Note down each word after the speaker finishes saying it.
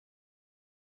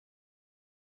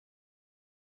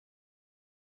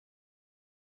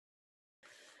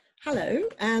Hello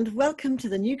and welcome to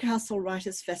the Newcastle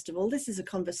Writers Festival. This is a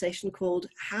conversation called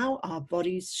How Our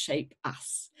Bodies Shape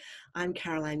Us. I'm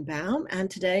Caroline Baum and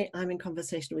today I'm in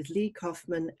conversation with Lee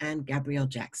Kofman and Gabrielle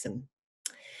Jackson.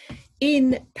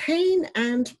 In Pain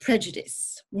and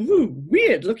Prejudice,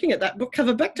 weird looking at that book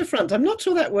cover back to front. I'm not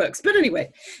sure that works. But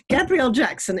anyway, Gabrielle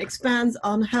Jackson expands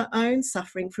on her own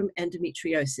suffering from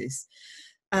endometriosis.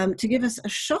 To give us a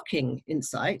shocking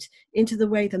insight into the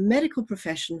way the medical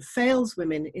profession fails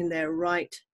women in their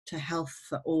right to health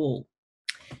for all.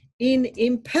 In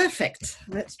Imperfect,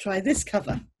 let's try this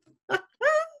cover.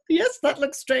 Yes, that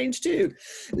looks strange too.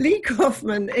 Lee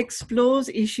Kofman explores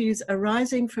issues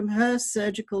arising from her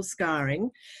surgical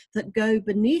scarring that go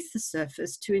beneath the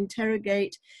surface to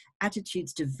interrogate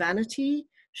attitudes to vanity,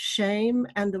 shame,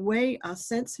 and the way our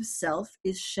sense of self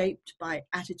is shaped by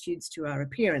attitudes to our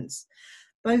appearance.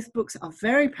 Both books are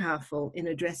very powerful in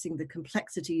addressing the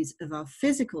complexities of our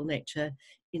physical nature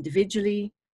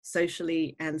individually,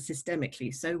 socially, and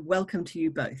systemically. So welcome to you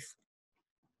both.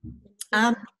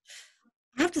 I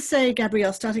have to say,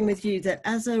 Gabrielle, starting with you, that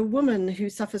as a woman who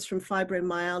suffers from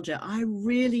fibromyalgia, I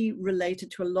really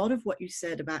related to a lot of what you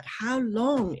said about how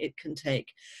long it can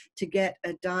take to get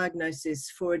a diagnosis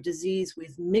for a disease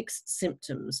with mixed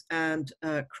symptoms and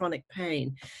chronic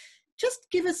pain. Just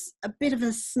give us a bit of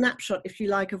a snapshot, if you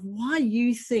like, of why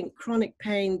you think chronic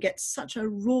pain gets such a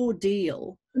raw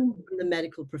deal from the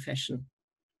medical profession.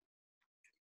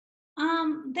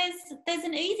 There's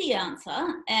an easy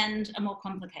answer and a more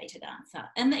complicated answer.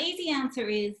 And the easy answer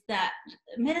is that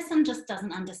medicine just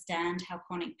doesn't understand how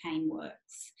chronic pain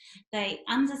works. They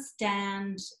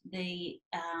understand the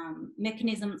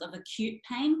mechanisms of acute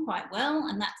pain quite well,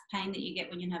 and that's pain that you get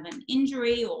when you have an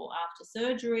injury or after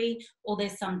surgery or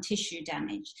there's some tissue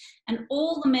damage. And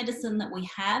all the medicine that we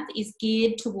have is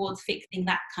geared towards fixing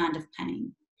that kind of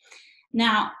pain.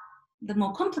 Now, the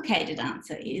more complicated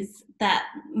answer is that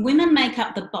women make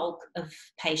up the bulk of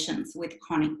patients with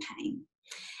chronic pain.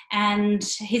 And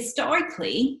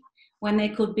historically, when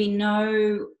there could be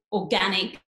no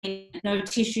organic, no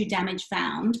tissue damage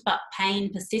found, but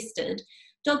pain persisted,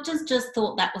 doctors just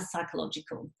thought that was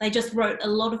psychological. They just wrote a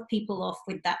lot of people off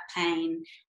with that pain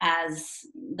as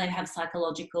they have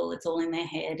psychological, it's all in their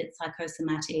head, it's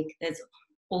psychosomatic, there's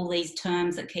all these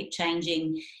terms that keep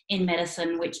changing in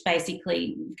medicine, which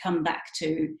basically come back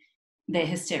to they're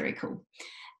hysterical.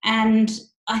 And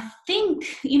I think,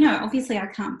 obviously I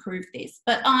can't prove this,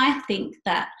 but I think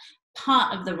that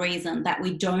part of the reason that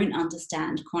we don't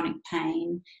understand chronic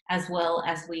pain as well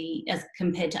as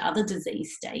compared to other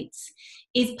disease states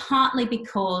is partly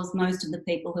because most of the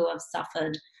people who have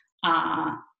suffered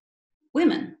are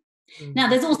women. Now,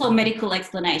 there's also a medical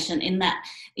explanation in that,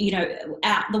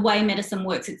 the way medicine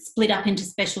works, it's split up into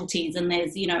specialties, and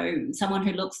there's, someone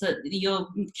who looks at your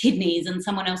kidneys and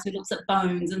someone else who looks at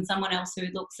bones and someone else who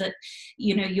looks at,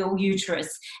 your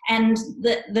uterus. And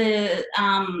the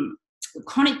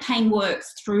chronic pain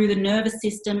works through the nervous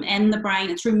system and the brain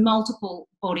and through multiple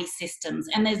body systems,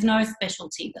 and there's no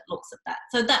specialty that looks at that.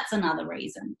 So that's another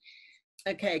reason.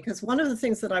 Okay, because one of the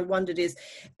things that I wondered is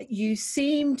you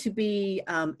seem to be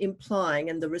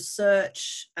implying, and the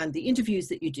research and the interviews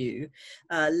that you do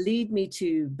lead me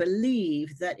to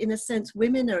believe that in a sense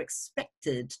women are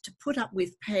expected to put up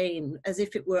with pain as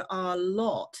if it were our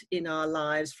lot in our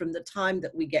lives from the time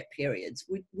that we get periods.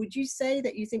 Would you say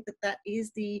that you think that that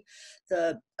is the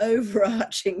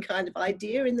overarching kind of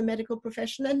idea in the medical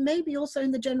profession and maybe also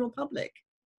in the general public?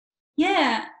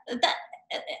 Yeah,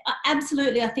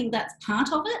 absolutely. I think that's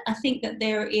part of it. I think that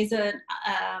there is a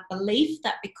belief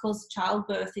that because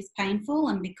childbirth is painful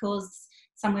and because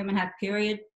some women have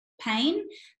period pain,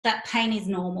 that pain is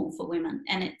normal for women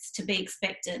and it's to be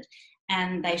expected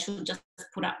and they should just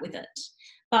put up with it.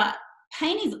 But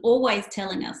pain is always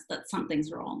telling us that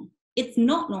something's wrong. It's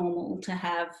not normal to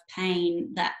have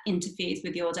pain that interferes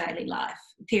with your daily life,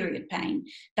 period pain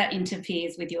that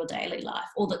interferes with your daily life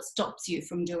or that stops you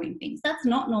from doing things. That's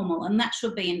not normal and that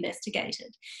should be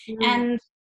investigated. And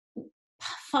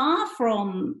far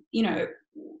from,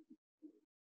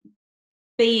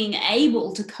 being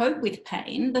able to cope with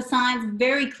pain, the science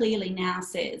very clearly now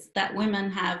says that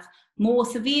women have more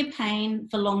severe pain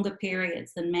for longer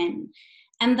periods than men.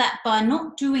 And that by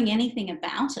not doing anything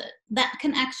about it, that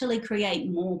can actually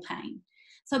create more pain.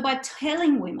 So by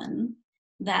telling women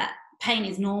that pain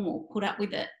is normal, put up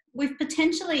with it, we've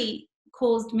potentially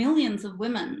caused millions of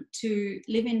women to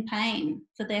live in pain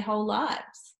for their whole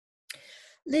lives.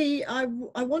 Lee, I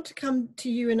want to come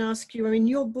to you and ask you,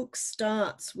 your book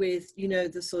starts with,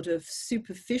 the sort of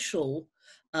superficial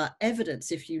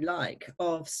evidence, if you like,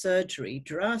 of surgery,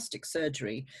 drastic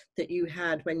surgery that you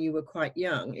had when you were quite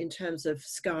young in terms of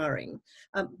scarring.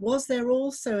 Was there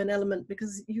also an element,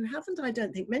 because you haven't, I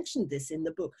don't think, mentioned this in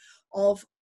the book, of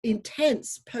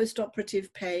intense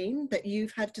post-operative pain that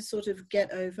you've had to sort of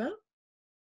get over?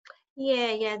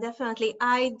 Yeah, definitely.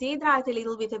 I did write a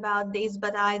little bit about this,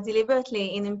 but I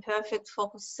deliberately, in Imperfect,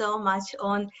 focus so much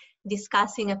on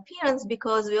discussing appearance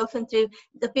because we often treat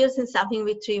appearance is something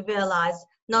we trivialize.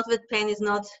 Not that pain is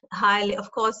not highly, of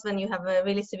course, when you have a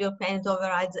really severe pain, it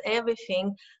overrides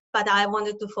everything. But I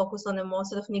wanted to focus on a more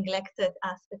sort of neglected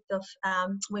aspect of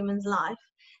women's life.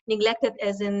 Neglected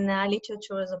as in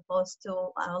literature as opposed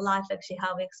to life, actually,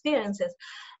 how we experience it.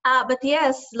 But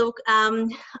yes, look,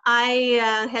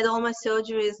 I had all my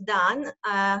surgeries done,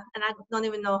 and I don't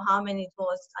even know how many it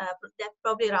was,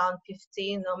 probably around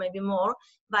 15 or maybe more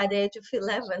by the age of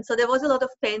 11. So there was a lot of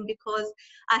pain because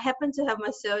I happened to have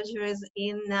my surgeries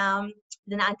in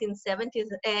the 1970s,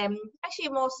 actually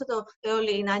more sort of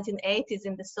early 1980s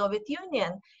in the Soviet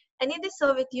Union. And in the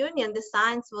Soviet Union, the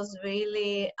science was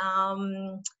really,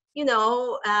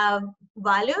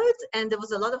 valued, and there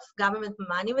was a lot of government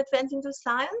money that went into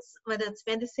science, whether it's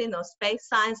medicine or space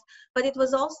science, but it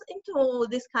was also into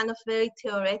this kind of very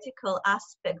theoretical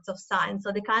aspects of science,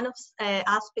 so the kind of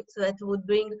aspects that would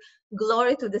bring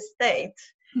glory to the state.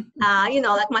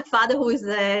 Like my father, who is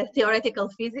a theoretical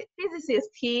physicist,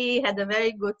 he had a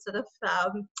very good sort of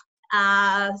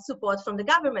support from the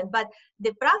government, but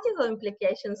the practical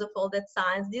implications of all that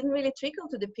science didn't really trickle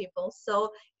to the people.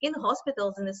 So in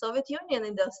hospitals in the Soviet Union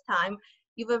in those time,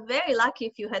 you were very lucky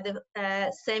if you had a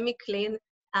semi-clean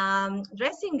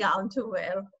dressing gown to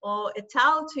wear or a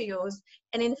towel to use.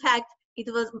 And in fact, it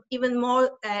was even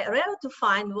more rare to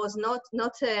find was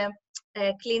not a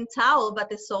clean towel,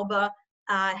 but a sober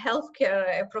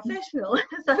healthcare professional.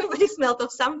 So everybody smelled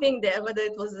of something there, whether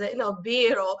it was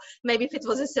beer or maybe if it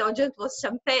was a surgeon, it was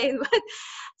champagne. But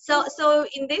so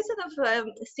in this sort of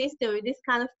system, with this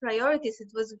kind of priorities, it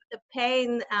was the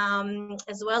pain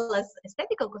as well as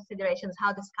aesthetical considerations,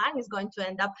 how the skin is going to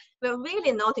end up, were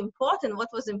really not important.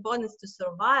 What was important is to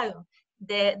survive.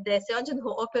 The surgeon who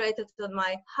operated on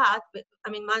my heart, I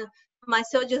mean, my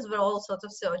surgeries were all sorts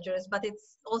of surgeries, but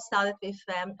it's all started with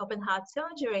open heart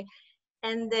surgery.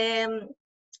 And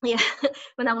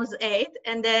when I was 8,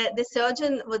 and the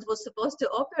surgeon was supposed to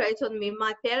operate on me,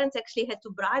 my parents actually had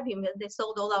to bribe him. They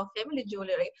sold all our family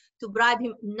jewelry to bribe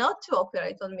him not to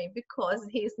operate on me because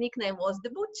his nickname was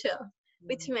the Butcher,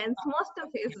 which meant most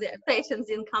of his patients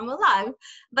didn't come alive.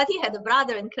 But he had a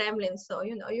brother in Kremlin, so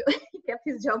he kept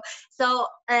his job. So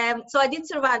I did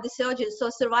survive the surgery.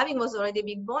 So surviving was already a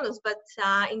big bonus. But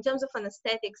in terms of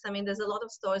anesthetics, I mean, there's a lot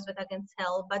of stories that I can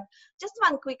tell. But just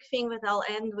one quick thing that I'll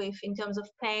end with in terms of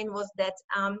pain was that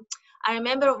I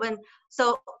remember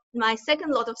my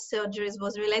second lot of surgeries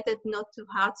was related not to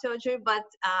heart surgery, but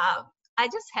I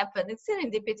just happened, it's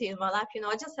serendipity in my life,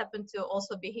 I just happened to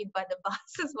also be hit by the bus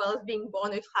as well as being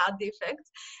born with heart defects.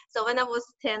 So when I was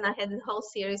 10, I had a whole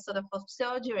series of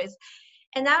surgeries.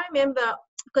 And I remember,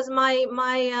 because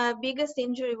my biggest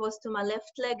injury was to my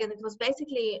left leg, and it was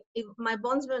basically, my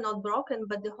bones were not broken,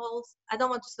 but the whole, I don't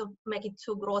want to make it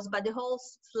too gross, but the whole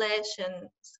flesh and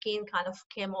skin kind of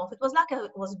came off. It was like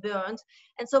it was burned.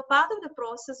 And so part of the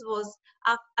process was,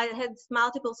 I had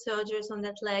multiple surgeries on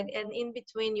that leg, and in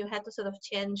between you had to sort of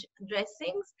change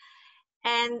dressings.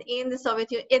 And in the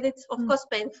Soviet Union, it's of course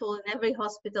painful in every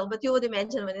hospital, but you would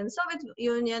imagine when in the Soviet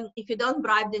Union, if you don't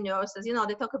bribe the nurses, they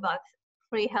talk about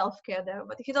free healthcare there,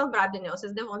 but if you don't bribe the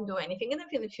nurses, they won't do anything. And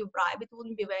even if you bribe, it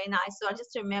wouldn't be very nice. So I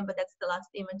just remember that's the last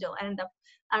image I'll end up.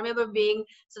 I remember being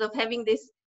sort of having this,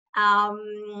 I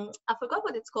forgot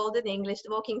what it's called in English, the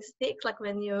walking stick, like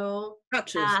when you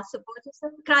support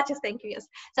yourself. Crutches, thank you, yes.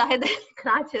 So I had the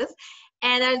crutches.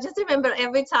 And I just remember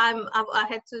every time I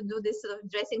had to do this sort of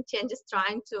dressing changes,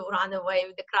 trying to run away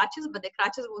with the crutches, but the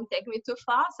crutches wouldn't take me too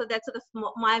far. So that's sort of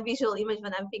my visual image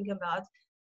when I'm thinking about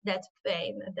that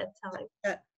pain at that time.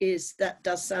 That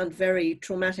does sound very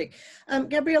traumatic.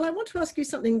 Gabrielle, I want to ask you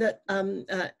something that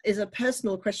is a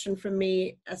personal question from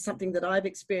me, as something that I've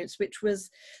experienced, which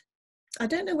was, I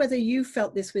don't know whether you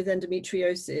felt this with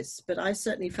endometriosis, but I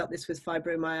certainly felt this with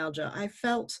fibromyalgia. I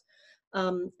felt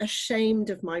ashamed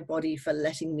of my body for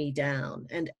letting me down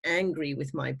and angry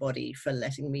with my body for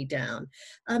letting me down.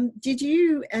 Did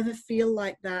you ever feel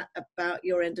like that about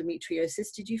your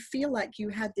endometriosis? Did you feel like you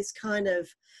had this kind of,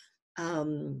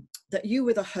 that you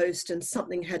were the host and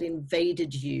something had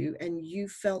invaded you and you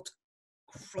felt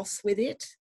cross with it?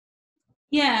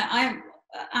 Yeah,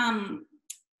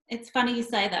 It's funny you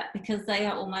say that, because they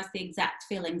are almost the exact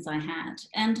feelings I had.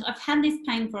 And I've had this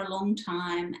pain for a long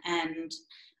time, and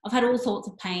I've had all sorts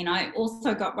of pain. I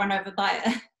also got run over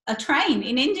by a train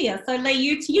in India. So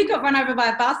Lee, you got run over by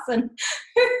a bus, and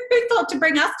who thought to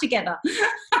bring us together?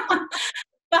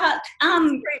 But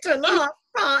Great to laugh,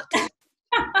 but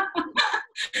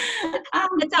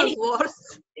that sounds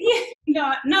worse.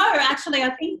 Yeah, no, actually,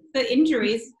 I think the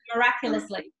injuries,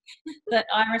 miraculously, that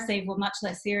I received were much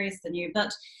less serious than you.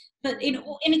 But in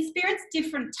experience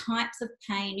different types of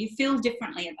pain, you feel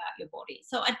differently about your body.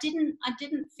 So I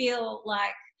didn't feel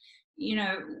like, you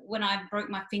know, when I broke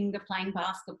my finger playing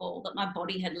basketball, that my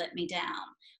body had let me down.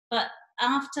 But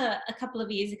after a couple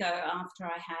of years ago, after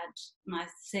I had my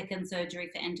second surgery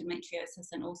for endometriosis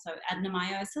and also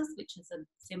adenomyosis, which is a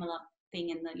similar thing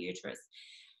in the uterus,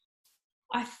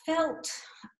 I felt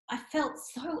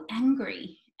so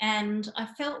angry, and I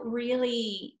felt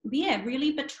really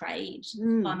betrayed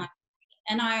by my body.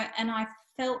 And I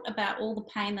felt about all the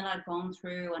pain that I'd gone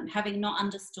through, and having not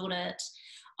understood it,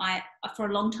 I for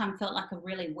a long time felt like a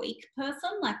really weak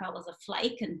person, like I was a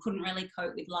flake and couldn't really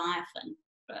cope with life, and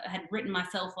had written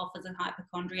myself off as a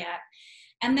hypochondriac.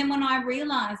 And then when I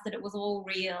realized that it was all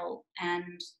real,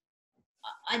 and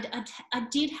I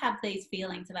did have these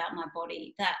feelings about my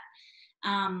body, that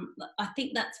I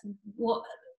think that's what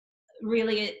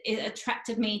really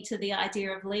attracted me to the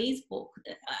idea of Lee's book.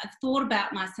 I've thought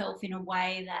about myself in a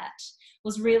way that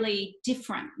was really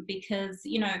different, because,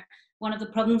 you know, one of the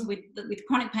problems with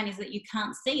chronic pain is that you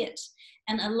can't see it.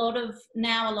 And a lot of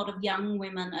young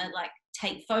women are like,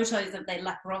 take photos of their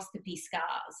laparoscopy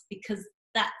scars, because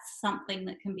that's something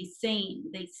that can be seen.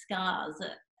 These scars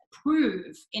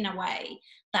prove in a way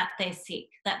that they're sick,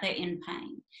 that they're in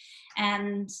pain.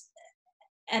 And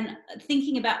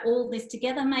thinking about all this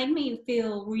together made me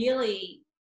feel really,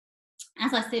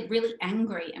 as I said, really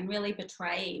angry and really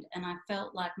betrayed. And I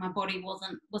felt like my body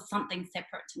was something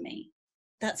separate to me.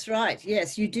 That's right.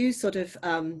 Yes, you do sort of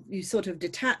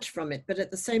detach from it. But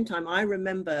at the same time, I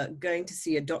remember going to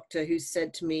see a doctor who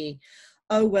said to me,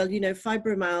 oh, well, you know,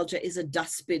 fibromyalgia is a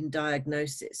dustbin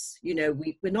diagnosis. You know,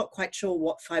 we're not quite sure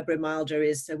what fibromyalgia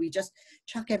is, so we just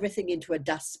chuck everything into a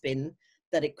dustbin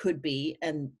that it could be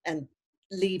and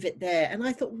leave it there. And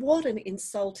I thought, what an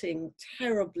insulting,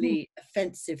 terribly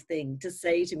offensive thing to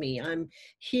say to me. I'm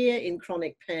here in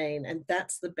chronic pain, and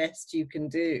that's the best you can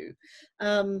do.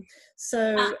 Can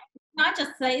I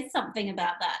just say something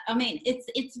about that? I mean,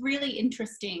 it's really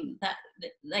interesting that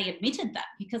they admitted that,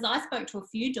 because I spoke to a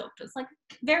few doctors, like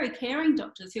very caring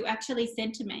doctors, who actually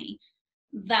said to me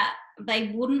that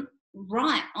they wouldn't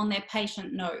write on their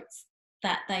patient notes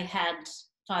that they had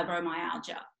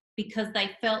fibromyalgia, because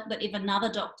they felt that if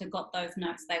another doctor got those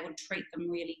notes, they would treat them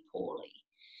really poorly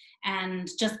and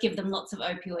just give them lots of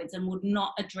opioids, and would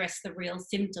not address the real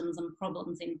symptoms and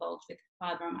problems involved with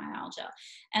fibromyalgia.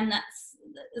 And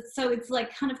so it's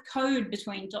like kind of code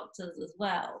between doctors as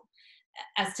well,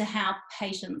 as to how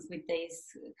patients with these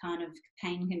kind of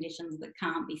pain conditions that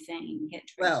can't be seen get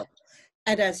treated. Well,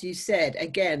 and as you said,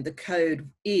 again, the code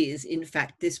is, in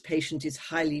fact, this patient is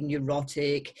highly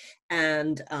neurotic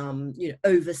and, you know,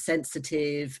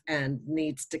 oversensitive and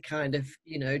needs to kind of,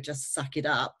 you know, just suck it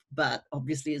up, but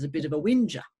obviously is a bit of a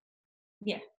whinger.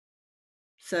 Yeah.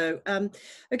 So,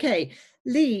 okay,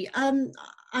 Lee,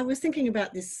 I was thinking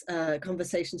about this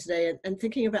conversation today and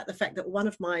thinking about the fact that one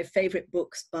of my favorite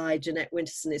books by Jeanette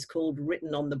Winterson is called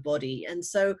Written on the Body. And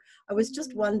so I was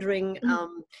just wondering,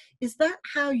 is that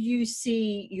how you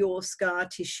see your scar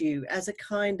tissue, as a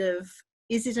kind of,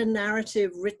 is it a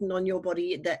narrative written on your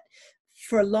body that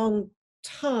for a long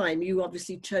time you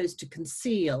obviously chose to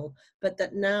conceal, but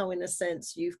that now in a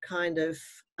sense you've kind of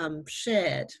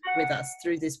shared with us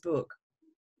through this book?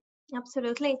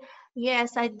 Absolutely.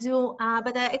 Yes, I do.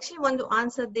 But I actually want to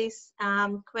answer this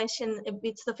question a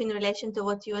bit sort of in relation to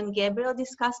what you and Gabrielle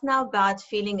discussed now about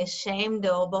feeling ashamed,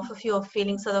 or both of you are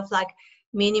feeling sort of like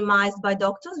minimized by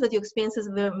doctors, but your experiences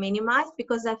were minimized.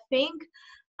 Because I think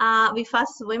with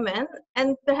us women,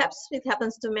 and perhaps it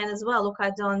happens to men as well, look,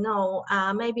 I don't know,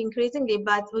 maybe increasingly,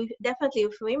 but definitely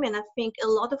with women, I think a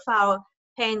lot of our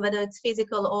pain, whether it's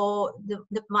physical or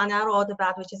the one I wrote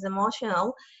about, which is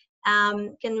emotional,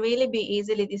 can really be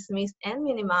easily dismissed and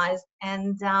minimized.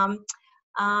 And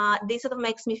this sort of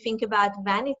makes me think about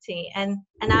vanity. And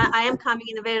I am coming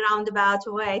in a very roundabout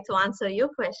way to answer your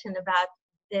question about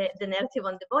the narrative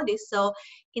on the body. So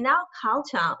in our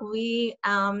culture, we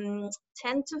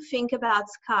tend to think about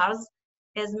scars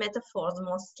as metaphors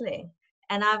mostly.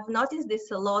 And I've noticed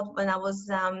this a lot when I was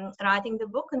writing the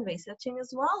book and researching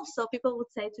as well. So people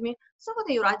would say to me, so what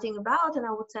are you writing about? And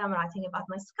I would say, I'm writing about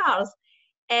my scars.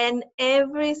 And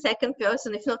every second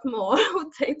person, if not more,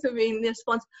 would say to me in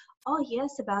response, "Oh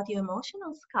yes, about your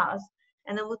emotional scars."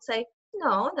 And I would say,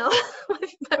 no,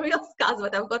 my real scars,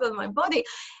 what I've got on my body.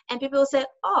 And people will say,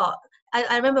 "Oh,"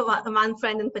 I remember one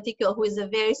friend in particular who is a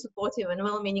very supportive and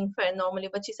well-meaning friend normally,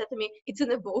 but she said to me, "It's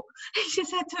in a book." She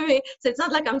said to me, so it's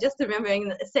not like I'm just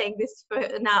remembering saying this for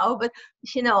now, but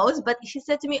she knows. But she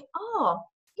said to me, "Oh,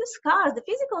 your scars, the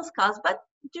physical scars, but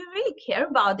do you really care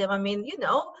about them? I mean,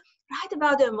 write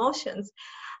about the emotions."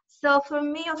 So for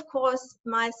me, of course,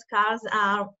 my scars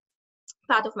are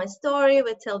part of my story.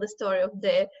 We tell the story of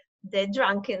the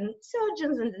drunken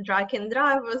surgeons and the drunken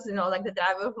drivers, like the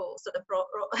driver who sort of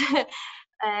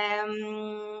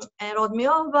rode me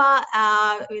over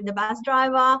with the bus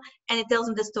driver, and it tells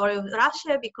me the story of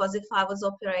Russia, because if I was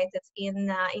operated in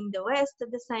the West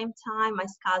at the same time, my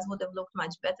scars would have looked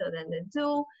much better than they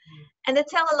do. And they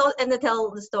tell a lot, and they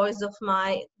tell the stories of my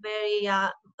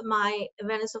my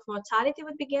awareness of mortality,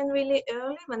 would begin really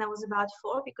early when I was about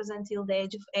 4, because until the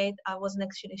age of 8, I wasn't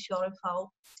actually sure if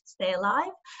I'll stay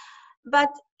alive.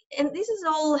 And this is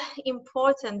all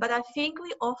important, but I think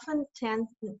we often tend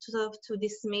to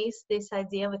dismiss this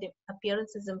idea that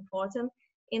appearance is important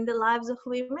in the lives of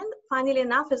women. Funnily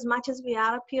enough, as much as we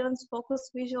are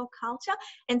appearance-focused visual culture,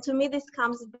 and to me this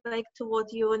comes back to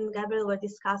what you and Gabrielle were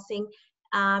discussing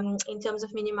in terms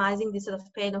of minimizing this sort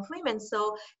of pain of women.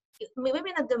 So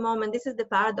women at the moment, this is the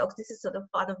paradox. This is sort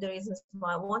of part of the reasons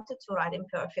why I wanted to write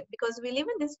Imperfect, because we live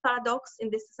in this paradox in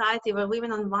this society where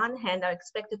women on one hand are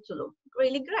expected to look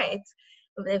really great.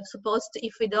 They're supposed to,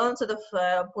 if we don't sort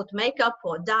of put makeup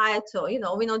or diet, or,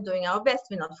 we're not doing our best,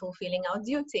 we're not fulfilling our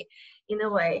duty in a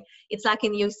way. It's like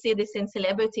you see this in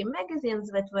celebrity magazines,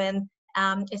 that when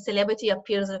a celebrity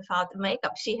appears without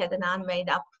makeup, she had an unmade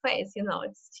up face,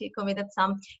 she committed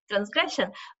some transgression.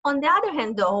 On the other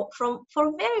hand, though, for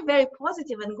very, very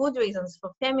positive and good reasons,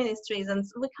 for feminist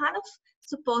reasons, we kind of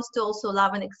supposed to also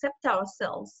love and accept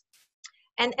ourselves.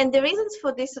 And the reasons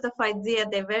for this sort of idea,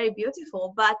 they're very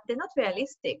beautiful, but they're not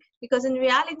realistic, because in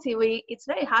reality, it's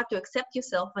very hard to accept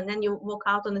yourself. And then you walk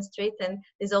out on the street and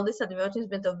there's all this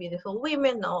advertisement of beautiful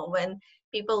women, or when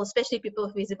people, especially people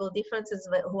with visible differences,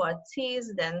 who are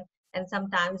teased and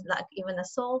sometimes like even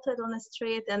assaulted on the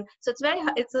street. And so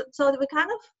so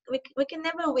we can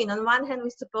never win. On one hand,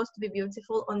 we're supposed to be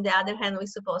beautiful. On the other hand, we're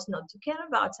supposed not to care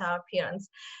about our appearance.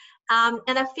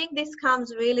 And I think this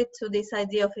comes really to this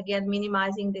idea of, again,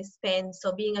 minimizing this pain,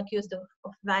 so being accused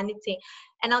of vanity.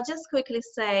 And I'll just quickly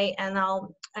say,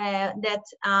 that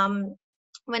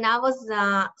when I was,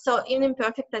 so in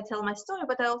Imperfect, I tell my story,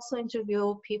 but I also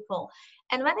interview people.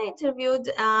 And when I interviewed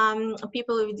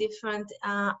people with different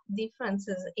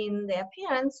differences in their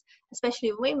appearance,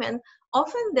 especially women,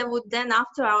 often they would then,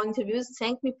 after our interviews,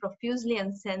 thank me profusely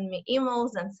and send me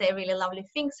emails and say really lovely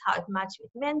things, how it matched with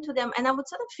men to them. And I would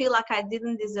sort of feel like I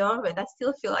didn't deserve it. I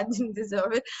still feel I didn't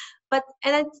deserve it.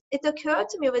 And it occurred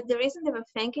to me that the reason they were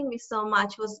thanking me so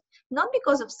much was not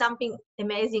because of something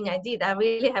amazing I did. I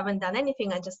really haven't done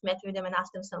anything. I just met with them and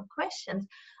asked them some questions.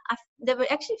 They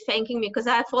were actually thanking me because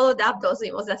I followed up those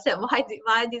emails. I said, why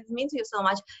did it mean to you so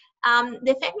much?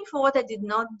 They thanked me for what I did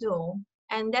not do.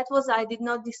 And that was, I did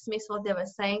not dismiss what they were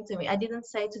saying to me. I didn't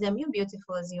say to them, "You're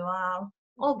beautiful as you are.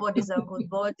 All bodies are good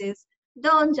bodies.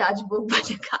 Don't judge book by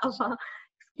the cover.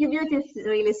 Your beauty is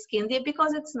really skin deep,"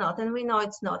 because it's not, and we know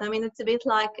it's not. I mean, it's a bit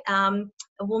like a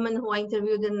woman who I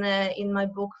interviewed in my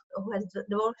book who has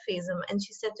dwarfism, and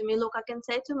she said to me, "Look, I can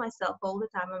say to myself all the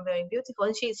time, I'm very beautiful,"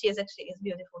 and she is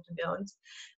beautiful, to be honest.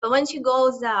 But when she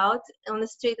goes out on the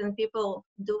street and people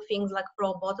do things like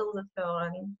throw bottles at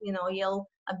her and yell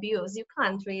abuse, you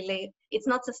can't really. It's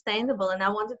not sustainable. And I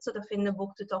wanted sort of in the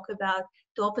book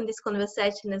to open this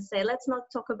conversation and say, let's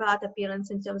not talk about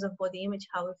appearance in terms of body image,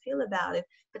 how we feel about it,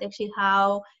 but actually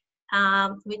how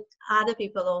with other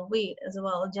people, or we as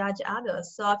well, judge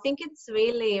others. So I think it's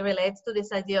really relates to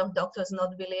this idea of doctors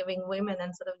not believing women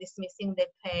and sort of dismissing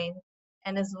their pain,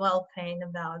 and as well pain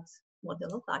about what they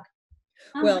look like.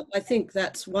 Well, I think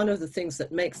that's one of the things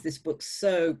that makes this book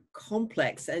so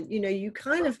complex. And,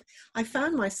 I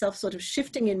found myself sort of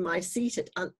shifting in my seat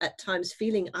at times,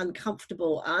 feeling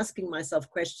uncomfortable, asking myself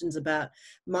questions about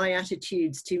my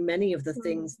attitudes to many of the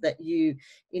things that you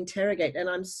interrogate. And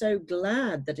I'm so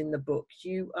glad that in the book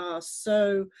you are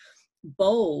so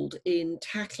bold in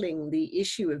tackling the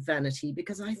issue of vanity,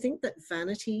 because I think that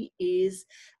vanity is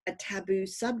a taboo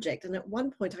subject. And at one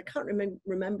point, I can't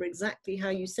remember exactly how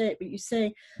you say it, but you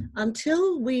say,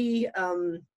 until we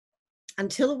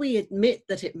admit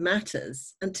that it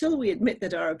matters, until we admit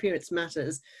that our appearance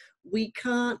matters, we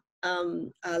can't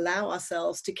allow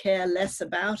ourselves to care less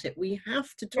about it. We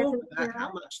have to talk about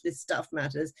how much this stuff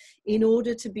matters in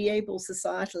order to be able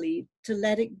societally to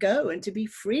let it go and to be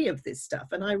free of this stuff.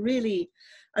 And I really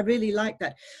like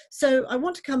that. So I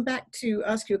want to come back to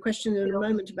ask you a question in a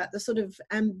moment about the sort of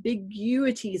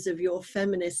ambiguities of your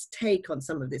feminist take on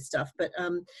some of this stuff. But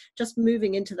just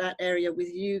moving into that area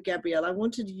with you, Gabrielle, I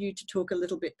wanted you to talk a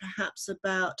little bit perhaps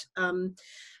about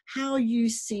how you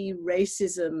see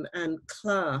racism and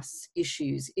class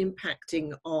issues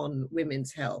impacting on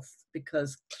women's health,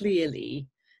 because clearly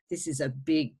this is a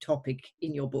big topic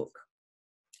in your book.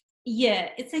 Yeah,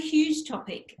 it's a huge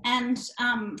topic. And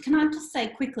can I just say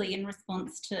quickly in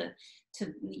response to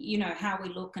you know, how we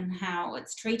look and how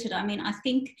it's treated? I mean, I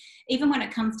think even when it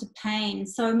comes to pain,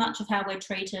 so much of how we're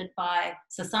treated by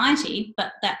society,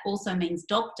 but that also means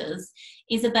doctors,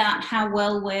 is about how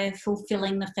well we're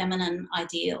fulfilling the feminine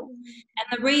ideal.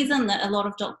 And the reason that a lot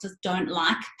of doctors don't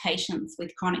like patients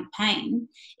with chronic pain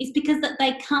is because that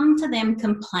they come to them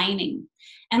complaining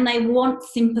and they want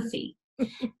sympathy.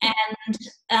 And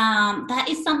that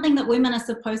is something that women are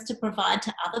supposed to provide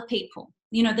to other people.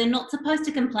 You know, they're not supposed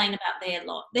to complain about their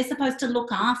lot. They're supposed to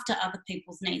look after other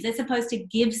people's needs. They're supposed to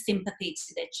give sympathy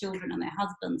to their children and their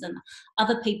husbands and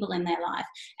other people in their life.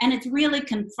 And it's really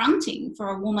confronting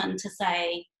for a woman to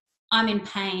say, I'm in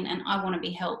pain and I want to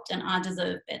be helped and I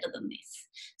deserve better than this.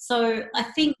 So I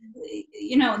think,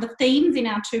 you know, the themes in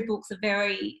our two books are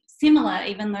very similar,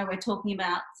 even though we're talking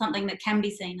about something that can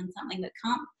be seen and something that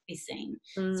can't be seen.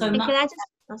 So can I just...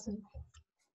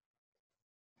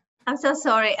 I'm so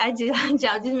sorry. I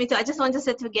didn't mean to. I just want to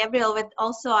say to Gabrielle, but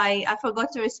also I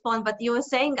forgot to respond. But you were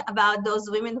saying about those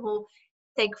women who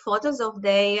take photos of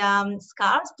their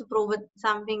scars to prove that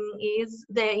something is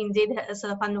they're indeed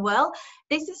sort of unwell.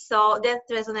 This is that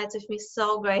resonates with me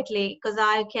so greatly, because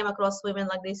I came across women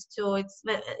like this too. It's,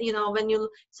 you know,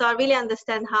 so I really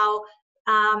understand how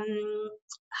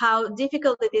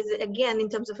difficult it is, again, in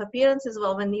terms of appearance as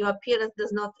well, when your appearance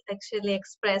does not actually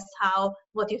express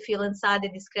what you feel inside, the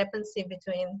discrepancy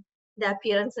between the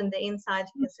appearance and the inside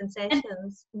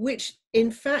sensations. Which in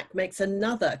fact makes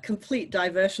another complete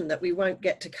diversion that we won't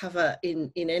get to cover in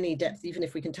any depth, even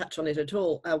if we can touch on it at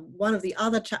all. One of the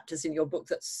other chapters in your book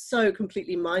that's so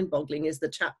completely mind-boggling is the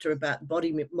chapter about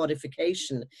body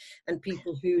modification and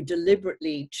people who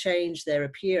deliberately change their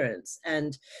appearance.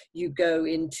 And you go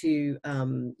into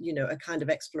you know, a kind of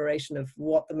exploration of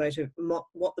what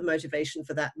the motivation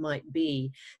for that might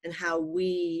be, and how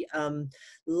we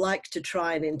like to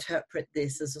try and interpret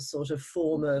this as a sort of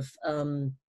form of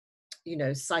you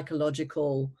know,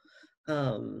 psychological,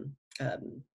 well,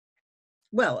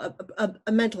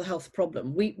 a mental health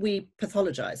problem. We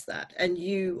pathologize that, and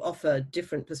you offer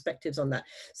different perspectives on that.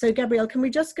 So Gabrielle, can we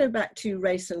just go back to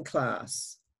race and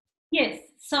class? Yes,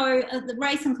 so the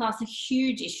race and class are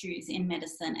huge issues in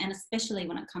medicine, and especially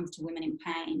when it comes to women in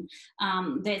pain.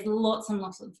 There's lots and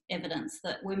lots of evidence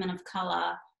that women of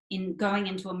colour in going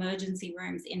into emergency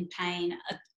rooms in pain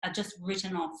are just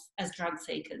written off as drug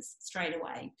seekers straight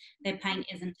away. Their pain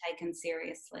isn't taken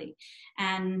seriously.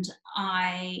 And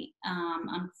I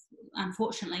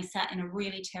unfortunately sat in a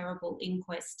really terrible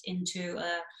inquest into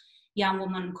a young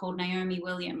woman called Naomi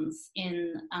Williams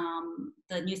in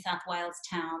the New South Wales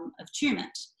town of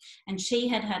Tumut. And she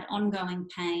had had ongoing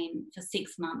pain for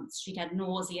 6 months. She'd had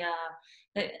nausea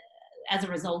as a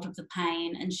result of the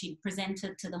pain, and she'd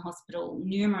presented to the hospital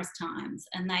numerous times,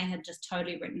 and they had just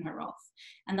totally written her off.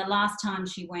 And the last time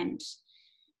she went,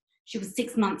 she was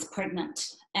 6 months pregnant,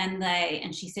 and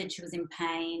she said she was in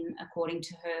pain, according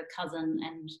to her cousin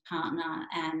and partner,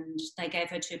 and they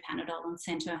gave her 2 Panadol and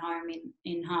sent her home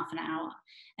in half an hour.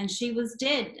 And she was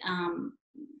dead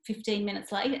 15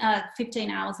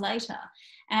 hours later.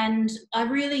 And I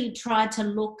really tried to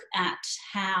look at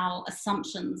how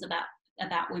assumptions about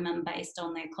women based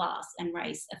on their class and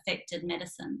race affected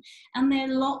medicine. And there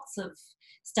are lots of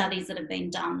studies that have been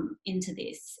done into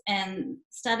this, and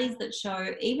studies that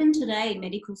show even today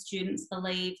medical students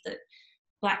believe that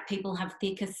Black people have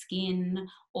thicker skin,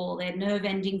 or their nerve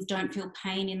endings don't feel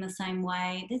pain in the same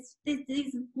way. There's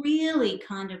these really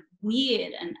kind of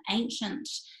weird and ancient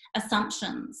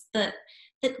assumptions that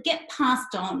get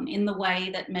passed on in the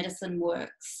way that medicine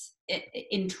works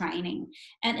in training.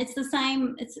 And it's the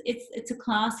same, it's a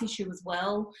class issue as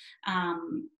well.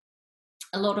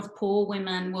 A lot of poor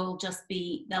women they'll just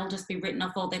be written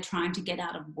off, or they're trying to get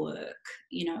out of work,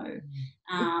 you know.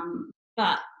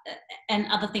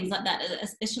 And other things like that,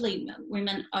 especially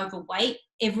women overweight,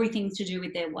 everything's to do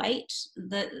with their weight.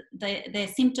 Their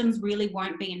symptoms really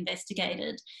won't be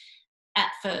investigated. at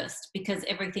first, because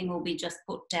everything will be just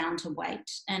put down to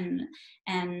weight. And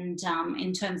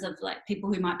in terms of like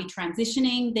people who might be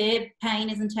transitioning, their pain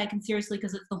isn't taken seriously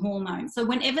because it's the hormone. So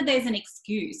whenever there's an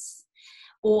excuse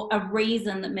or a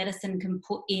reason that medicine can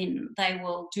put in, they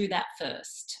will do that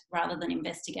first rather than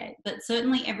investigate. But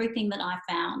certainly everything that I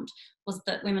found was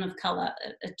that women of colour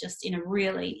are just in a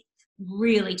really,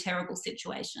 really terrible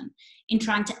situation. In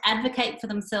trying to advocate for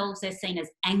themselves, they're seen as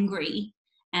angry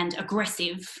and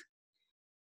aggressive.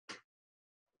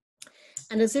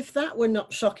 And as if that were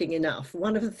not shocking enough,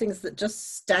 one of the things that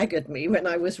just staggered me when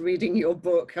I was reading your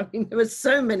book, I mean, there were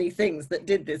so many things that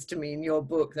did this to me in your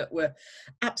book that were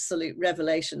absolute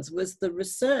revelations, was the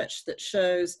research that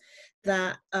shows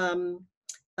that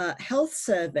health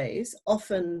surveys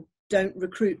often don't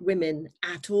recruit women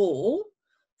at all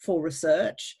for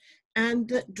research, and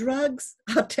that drugs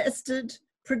are tested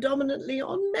predominantly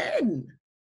on men.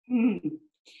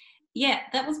 Yeah,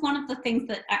 that was one of the things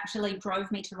that actually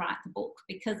drove me to write the book,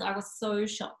 because I was so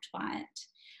shocked by it.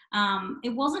 It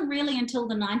wasn't really until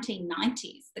the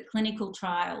 1990s that clinical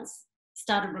trials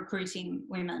started recruiting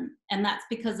women, and that's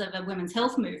because of a women's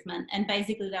health movement, and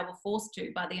basically they were forced to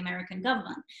by the American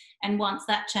government. And once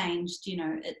that changed, you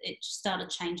know, it started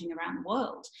changing around the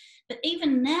world. But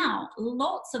even now,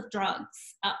 lots of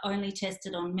drugs are only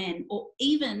tested on men, or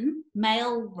even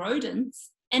male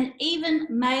rodents, and even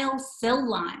male cell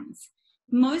lines.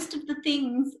 Most of the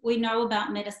things we know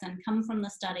about medicine come from the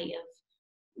study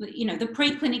of, you know, the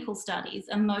preclinical studies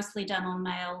are mostly done on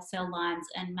male cell lines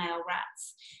and male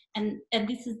rats. And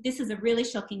this is a really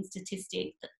shocking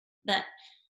statistic that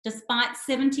despite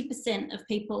 70% of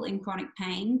people in chronic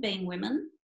pain being women,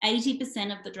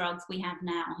 80% of the drugs we have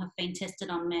now have been tested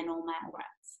on men or male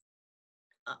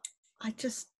rats. I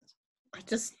just,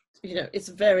 you know, it's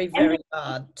very, very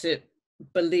hard to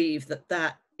believe that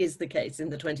that is the case in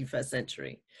the 21st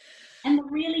century. And the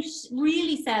really,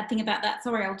 really sad thing about that,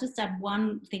 sorry, I'll just add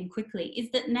one thing quickly, is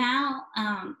that now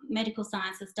medical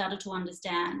science has started to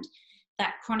understand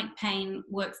that chronic pain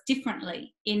works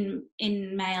differently in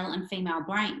male and female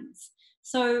brains.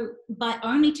 So by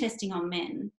only testing on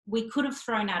men, we could have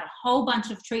thrown out a whole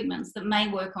bunch of treatments that may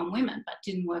work on women but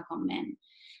didn't work on men.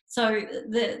 So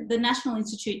the National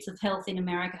Institutes of Health in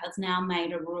America has now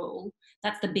made a rule,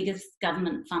 that's the biggest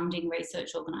government funding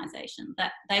research organisation,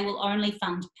 that they will only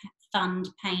fund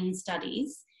pain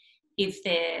studies if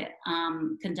they're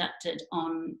conducted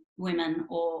on women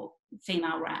or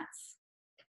female rats.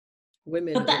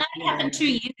 Women. But that happened 2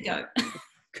 years ago.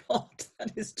 God,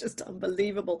 that is just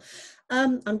unbelievable.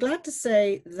 I'm glad to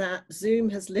say that Zoom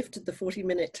has lifted the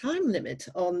 40-minute time limit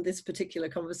on this particular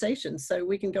conversation, so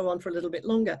we can go on for a little bit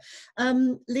longer.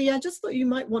 Lee, I just thought you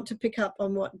might want to pick up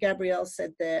on what Gabrielle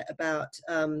said there about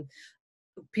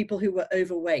people who were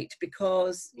overweight,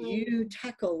 because you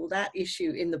tackle that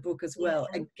issue in the book as well,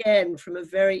 again, from a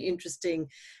very interesting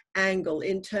angle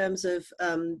in terms of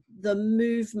the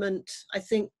movement. I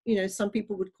think, you know, some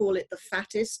people would call it the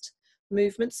fattest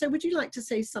movement. So would you like to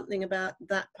say something about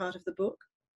that part of the book?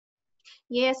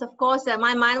 Yes, of course.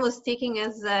 My mind was ticking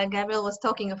as Gabrielle was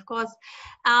talking, of course.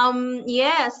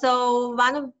 Yeah, so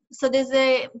there's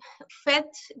a fat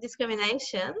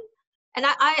discrimination. And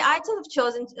I sort of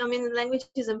chosen, I mean, language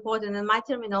is important, and my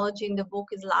terminology in the book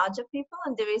is larger people.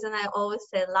 And the reason I always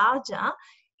say larger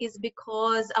is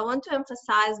because I want to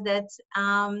emphasize that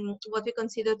what we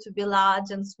consider to be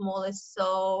large and small is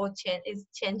is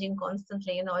changing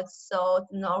constantly. You know, it's so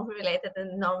norm related,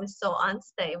 and norm is so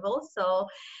unstable. So,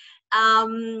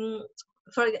 one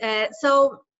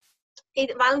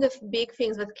of the big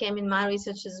things that came in my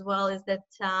research as well is that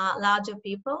larger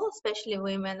people, especially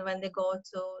women, when they go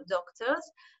to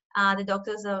doctors, the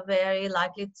doctors are very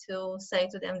likely to say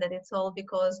to them that it's all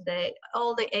because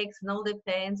all the aches and all the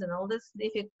pains and all this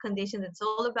difficult conditions, it's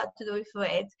all about to do with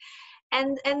weight.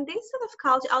 And this sort of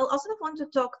culture, I'll also want to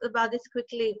talk about this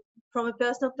quickly from a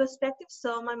personal perspective.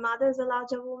 So my mother is a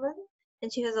larger woman,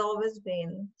 and she has always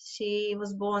been. She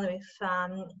was born with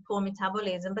poor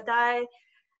metabolism, but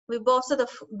we both sort of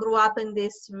grew up in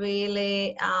this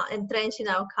really entrenched in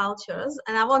our cultures,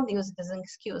 and I won't use it as an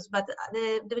excuse, but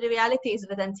the reality is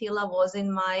that until I was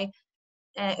in my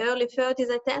early 30s,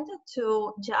 I tended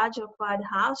to judge her quite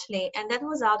harshly, and that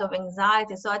was out of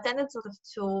anxiety. So I tended sort of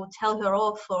to tell her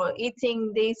off for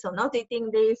eating this or not eating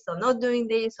this or not doing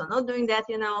this or not doing that,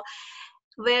 you know.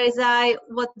 Whereas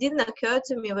what didn't occur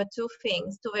to me were two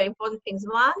very important things.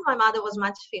 One, my mother was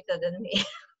much fitter than me.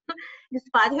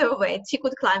 Despite her weight, she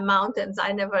could climb mountains.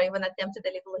 I never even attempted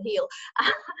a little hill.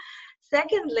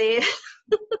 secondly,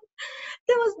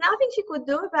 there was nothing she could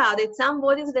do about it. Some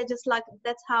bodies, they just like,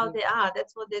 that's how they are,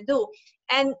 that's what they do.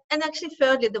 And actually,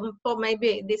 thirdly,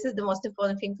 maybe this is the most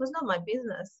important thing, it was not my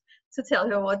business to tell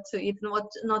her what to eat and what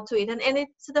not to eat. And it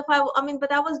sort of, I mean,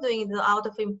 but I was doing it out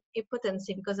of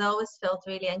impotency, because I always felt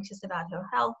really anxious about her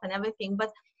health and everything.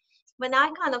 But when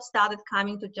I kind of started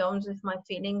coming to terms with my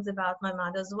feelings about my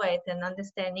mother's weight and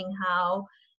understanding how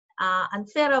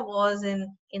unfair I was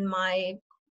in my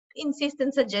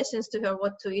insistent suggestions to her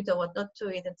what to eat or what not to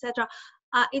eat, etc.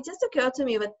 It just occurred to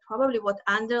me that probably what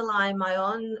underlying my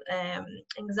own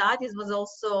anxieties was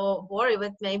also worry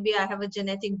that maybe I have a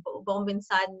genetic bomb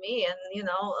inside me, and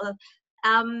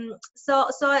so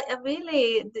I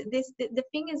really, the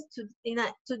thing is,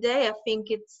 today I think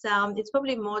it's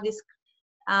probably more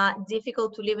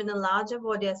difficult to live in a larger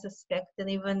body, I suspect, than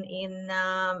even in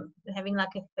having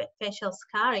like a facial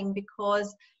scarring,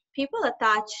 because people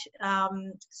attach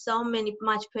so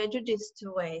much prejudice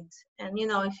to weight. And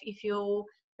if you're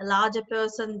a larger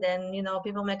person, then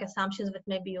people make assumptions that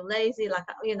maybe you're lazy, like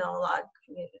like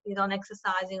you don't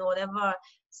exercising or whatever.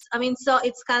 I mean, so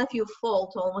it's kind of your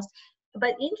fault almost.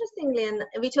 But interestingly, and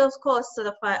which of course sort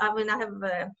of I mean, I have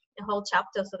a whole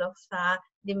chapter sort of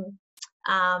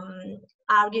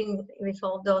arguing with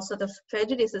all those sort of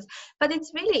prejudices. But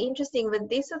it's really interesting that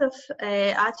this sort of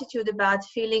attitude about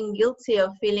feeling guilty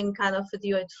or feeling kind of that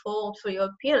you're at fault for your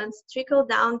appearance trickled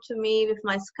down to me with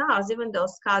my scars, even though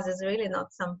scars is really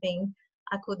not something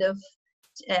I could have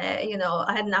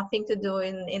I had nothing to do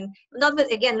in not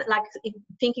that, again, like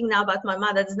thinking now about my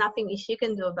mother, there's nothing she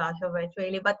can do about her weight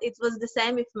really, but it was the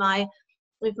same with my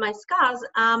scars.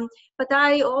 But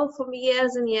for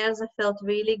years and years, I felt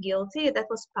really guilty. That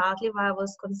was partly why I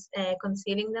was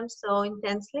concealing them so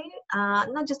intensely,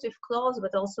 not just with clothes,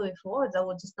 but also with words. I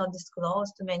would just not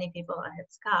disclose to many people I had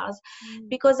scars,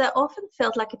 because I often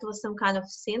felt like it was some kind of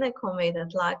sin I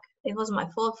committed, like it was my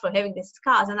fault for having these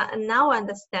scars. And now I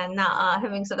understand, now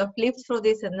having sort of lived through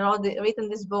this and written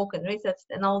this book and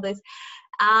researched and all this.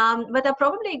 But I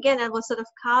was sort of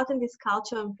caught in this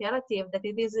cultural imperative that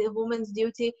it is a woman's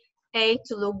duty, A,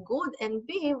 to look good, and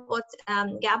B, what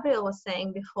Gabrielle was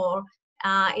saying before,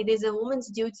 it is a woman's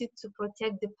duty to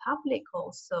protect the public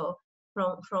also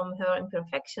from her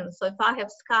imperfections. So if I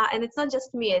have scar, and it's not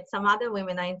just me, it's some other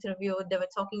women I interviewed, they were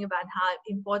talking about how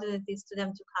important it is to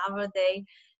them to cover their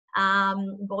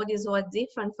bodies who are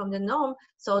different from the norm,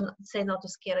 so say not to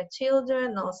scare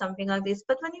children or something like this.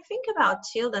 But when you think about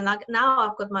children, like now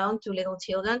I've got my own 2 little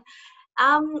children,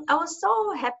 I was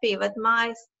so happy that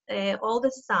my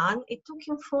oldest son, it took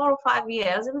him 4 or 5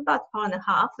 years, and about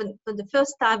 4.5, and for the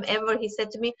first time ever he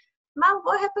said to me, "Mom,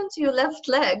 what happened to your left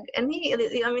leg?" And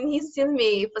he's seen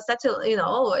me for such a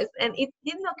always, and it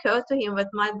didn't occur to him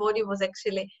that my body was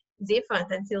actually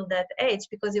different until that age,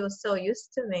 because he was so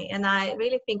used to me. And I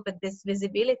really think that this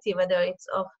visibility, whether it's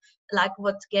of like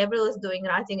what Gabrielle is doing,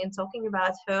 writing and talking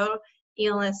about her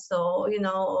illness, or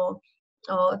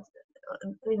or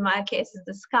in my case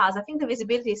the scars, I think the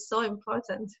visibility is so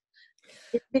important,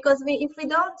 because if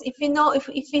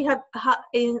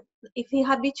we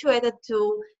habituated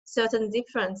to certain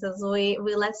differences,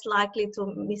 we're less likely to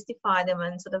mystify them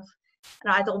and sort of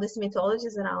write all these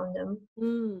mythologies around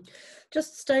them.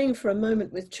 Just staying for a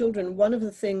moment with children, one of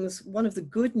the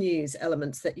good news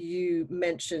elements that you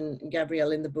mention,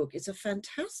 Gabrielle, in the book, is a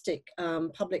fantastic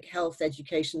public health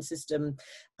education system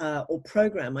or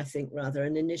program, I think rather,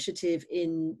 an initiative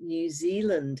in New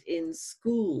Zealand in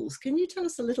schools. Can you tell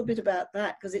us a little bit about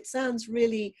that? Because it sounds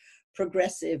really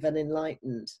progressive and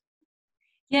enlightened.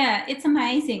 Yeah, it's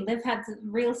amazing. They've had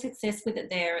real success with it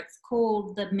there. It's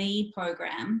called the Me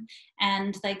program,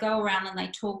 and they go around and they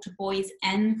talk to boys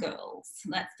and girls.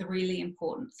 That's the really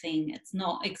important thing. It's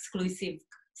not exclusive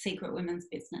secret women's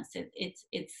business. It's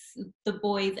the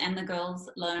boys and the girls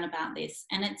learn about this,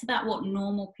 and it's about what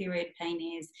normal period pain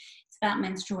is. It's about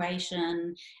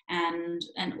menstruation and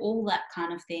all that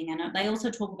kind of thing. And they also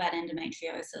talk about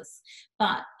endometriosis.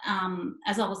 But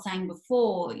as I was saying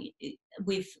before,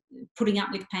 with putting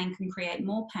up with pain can create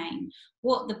more pain.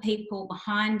 What the people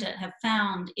behind it have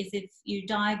found is if you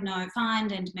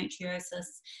find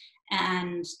endometriosis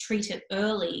and treat it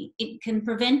early, it can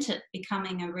prevent it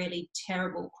becoming a really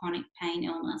terrible chronic pain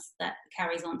illness that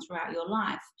carries on throughout your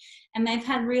life. And they've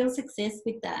had real success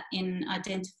with that in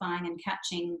identifying and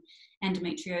catching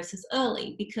endometriosis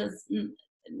early, because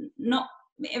not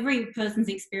every person's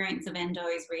experience of endo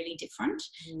is really different.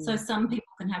 So some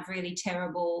people can have really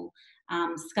terrible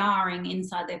scarring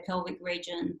inside their pelvic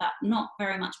region, but not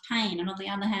very much pain. And on the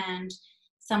other hand,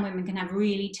 some women can have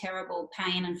really terrible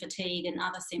pain and fatigue and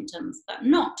other symptoms, but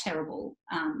not terrible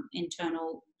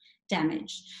internal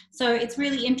damaged. So it's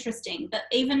really interesting. But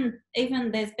even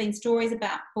there's been stories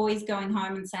about boys going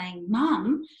home and saying,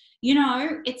 "Mum, you know,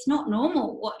 it's not normal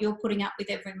what you're putting up with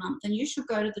every month, and you should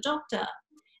go to the doctor."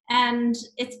 And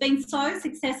it's been so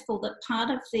successful that part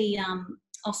of the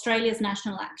Australia's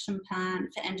National Action Plan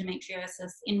for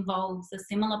Endometriosis involves a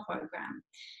similar program.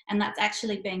 And that's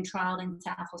actually being trialled in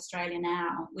South Australia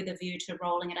now, with a view to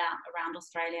rolling it out around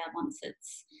Australia once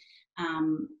it's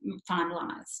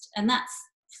finalised. And that's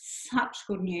such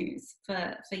good news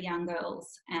for young girls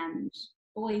and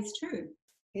boys too.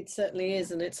 It certainly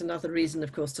is, and it's another reason,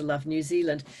 of course, to love New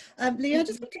Zealand. Lee, I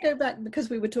just want to go back, because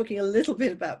we were talking a little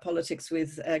bit about politics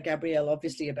with Gabrielle,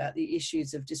 obviously about the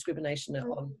issues of discrimination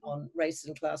on race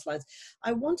and class lines.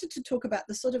 I wanted to talk about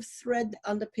the sort of thread that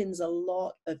underpins a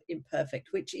lot of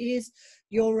Imperfect, which is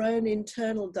your own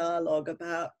internal dialogue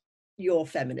about your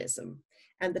feminism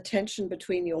and the tension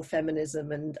between your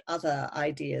feminism and other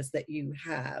ideas that you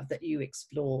have, that you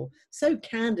explore so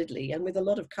candidly and with a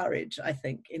lot of courage, I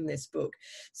think, in this book.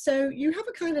 So you have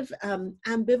a kind of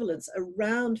ambivalence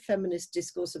around feminist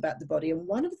discourse about the body. And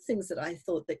one of the things that I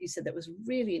thought that you said that was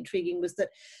really intriguing was that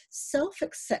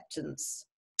self-acceptance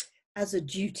as a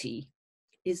duty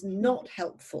is not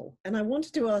helpful. And I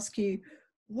wanted to ask you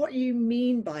what you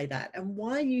mean by that, and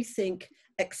why you think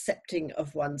accepting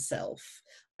of oneself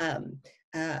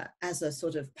as a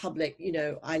sort of public, you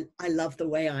know, I love the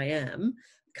way I am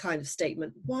kind of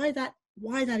statement, why that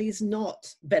is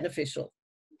not beneficial.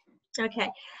 Okay,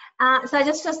 so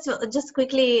just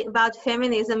quickly about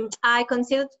feminism. I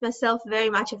consider myself very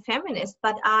much a feminist,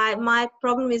 but my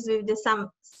problem is with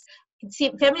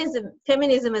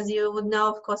feminism, as you would know,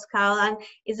 of course, Caroline,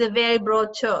 is a very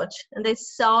broad church, and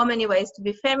there's so many ways to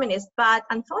be feminist. But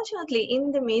unfortunately,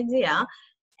 in the media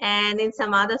and in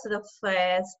some other sort of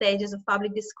stages of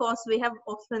public discourse, we have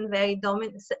often very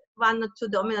dominant, one or two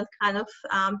dominant kind of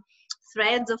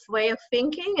threads of way of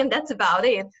thinking, and that's about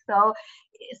it. So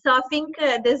I think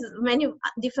there's many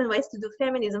different ways to do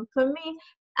feminism. For me,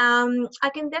 I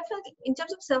can definitely, in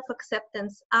terms of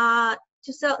self-acceptance,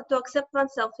 to accept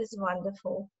oneself is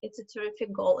wonderful. It's a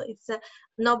terrific goal.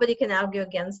 Nobody can argue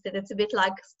against it. It's a bit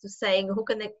like to saying who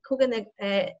can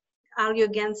argue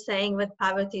against saying that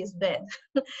poverty is bad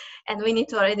and we need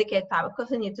to eradicate poverty. Of course,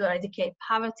 we need to eradicate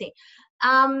poverty.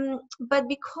 But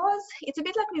because it's a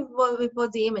bit like with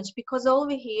body image, because all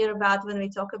we hear about when we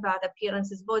talk about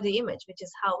appearance is body image, which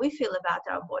is how we feel about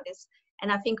our bodies. And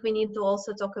I think we need to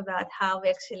also talk about how we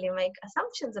actually make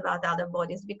assumptions about other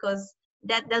bodies, because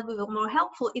that will be more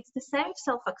helpful. It's the same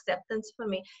self-acceptance for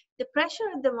me. The pressure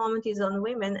at the moment is on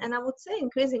women, and I would say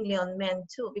increasingly on men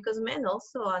too, because men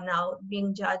also are now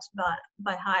being judged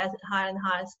by higher and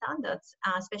higher standards,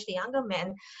 especially younger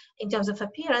men, in terms of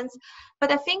appearance.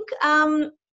 But I think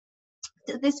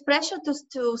this pressure to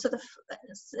sort of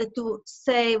to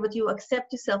say what you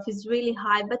accept yourself is really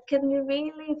high, but can we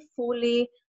really fully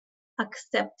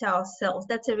accept ourselves?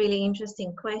 That's a really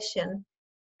interesting question.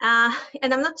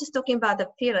 And I'm not just talking about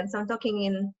appearance, I'm talking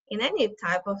in any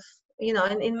type of, you know,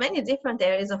 in many different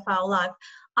areas of our life.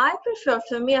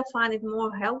 For me, I find it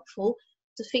more helpful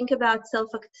to think about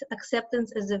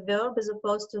self-acceptance as a verb as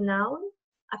opposed to noun.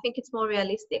 I think it's more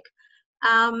realistic.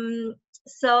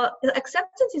 So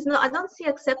acceptance is not, I don't see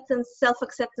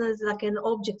self-acceptance like an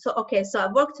object. So, okay, so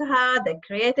I worked hard, I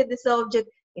created this object,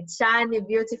 it's shiny,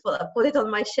 beautiful, I put it on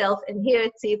my shelf, and here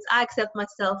it sits. I accept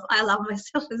myself, I love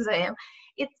myself as I am.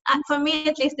 For me,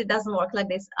 at least, it doesn't work like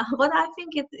this. What I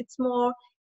think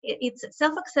it's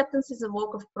self-acceptance is a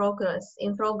work of progress.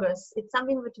 It's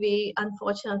something that we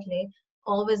unfortunately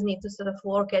always need to sort of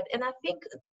work at. And I think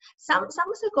some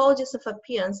psychologists of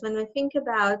appearance, when we think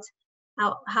about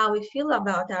how we feel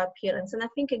about our appearance, and I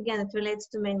think again it relates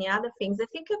to many other things, I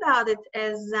think about it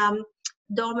as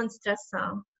dormant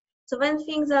stressor. So when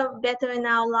things are better in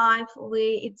our life,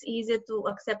 it's easier to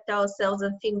accept ourselves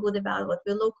and feel good about what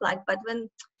we look like. But when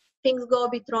things go a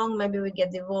bit wrong, maybe we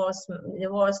get divorced,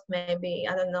 maybe,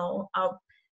 I don't know,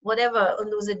 whatever,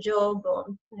 lose a job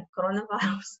or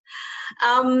coronavirus.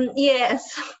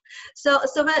 Yes. So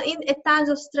when at times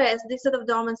of stress, this sort of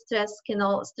dormant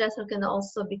stressor can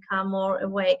also become more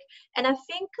awake. And I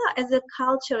think as a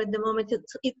culture at the moment,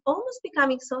 it's almost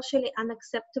becoming socially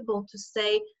unacceptable to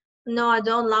say, no, I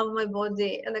don't love my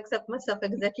body and accept myself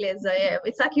exactly as I am.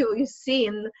 It's like you see,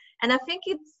 and I think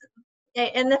I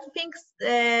think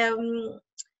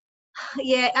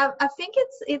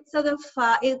it's sort of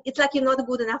it's like you're not a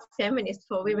good enough feminist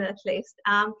for women, at least.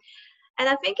 And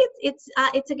I think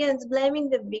it's blaming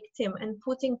the victim and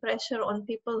putting pressure on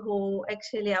people who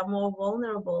actually are more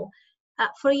vulnerable.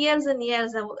 For years and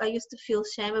years, I used to feel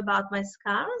shame about my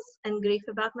scars and grief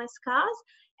about my scars.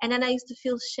 And then I used to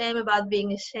feel shame about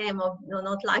being ashamed of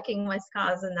not liking my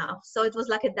scars enough. So it was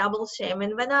like a double shame.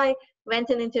 And when I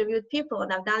went and interviewed people,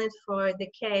 and I've done it for a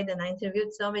decade, and I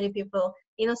interviewed so many people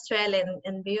in Australia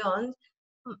and beyond,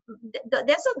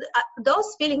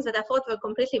 those feelings that I thought were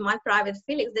completely my private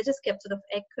feelings, they just kept sort of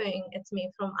echoing at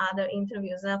me from other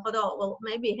interviews. And I thought, oh, well,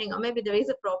 maybe, hang on, maybe there is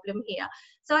a problem here.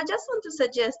 So I just want to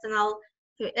suggest, and I'll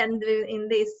end in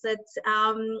this, that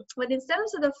but instead of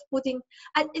sort of putting,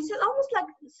 it's almost like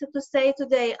to say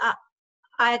today,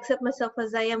 I accept myself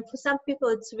as I am. For some people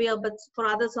it's real, but for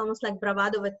others almost like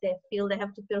bravado, what they feel they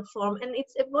have to perform. And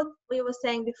it's what we were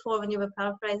saying before when you were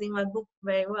paraphrasing my book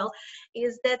very well,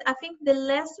 is that I think the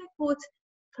less we put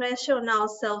pressure on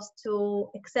ourselves to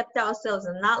accept ourselves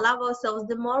and not love ourselves,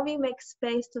 the more we make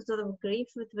space to sort of grief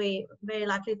that we very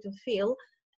likely to feel.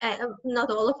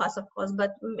 Not all of us, of course,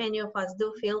 but many of us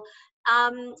do feel.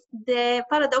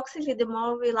 Paradoxically, the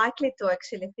more we're likely to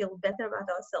actually feel better about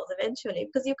ourselves eventually,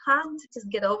 because you can't just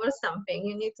get over something.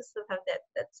 You need to sort of have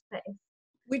that space.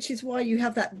 Which is why you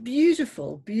have that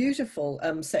beautiful, beautiful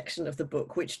section of the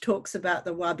book, which talks about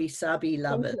the wabi-sabi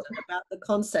lovers, and about the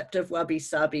concept of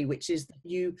wabi-sabi, which is that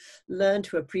you learn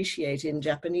to appreciate in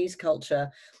Japanese culture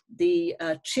the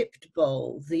chipped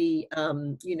bowl, the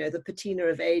the patina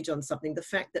of age on something, the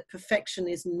fact that perfection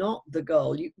is not the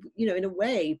goal. You know, in a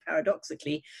way,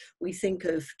 paradoxically, we think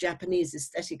of Japanese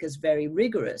aesthetic as very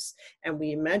rigorous, and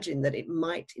we imagine that it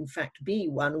might, in fact, be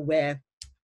one where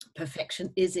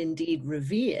perfection is indeed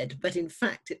revered, but in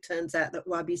fact it turns out that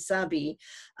wabi-sabi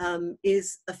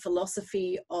is a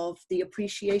philosophy of the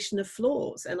appreciation of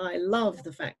flaws, and I love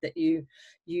the fact that you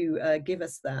give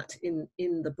us that in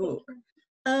the book.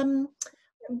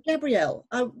 Gabrielle,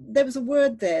 there was a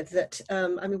word there that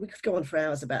I mean, we could go on for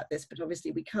hours about this, but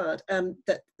obviously we can't,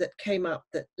 that came up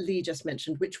that Lee just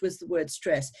mentioned, which was the word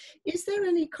stress. Is there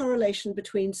any correlation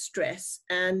between stress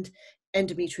and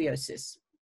endometriosis?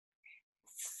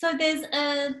 So there's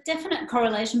a definite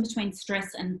correlation between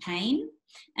stress and pain,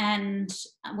 and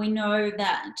we know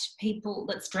that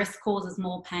stress causes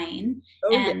more pain.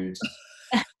 Oh, and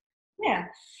yeah,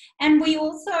 and we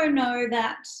also know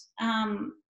that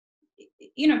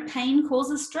pain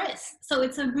causes stress. So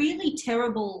it's a really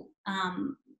terrible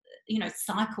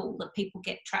cycle that people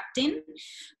get trapped in.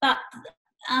 But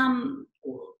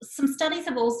some studies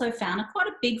have also found, quite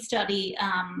a big study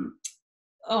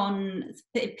on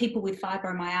people with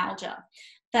fibromyalgia,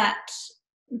 that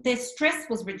their stress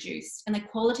was reduced and their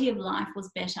quality of life was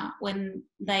better when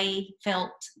they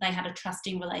felt they had a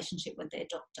trusting relationship with their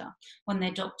doctor, when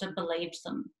their doctor believed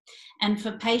them. And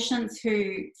for patients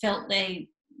who felt they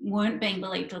weren't being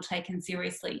believed or taken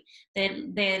seriously,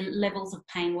 their levels of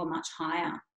pain were much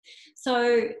higher.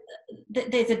 So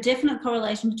there's a definite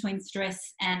correlation between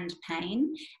stress and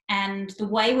pain, and the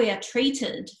way we are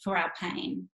treated for our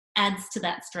pain adds to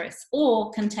that stress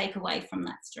or can take away from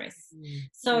that stress.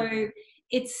 So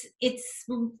it's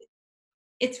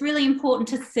really important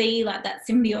to see like that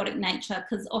symbiotic nature,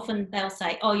 because often they'll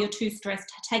say, oh, you're too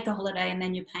stressed, take a holiday and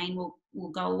then your pain will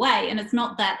go away. And it's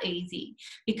not that easy,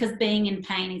 because being in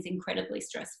pain is incredibly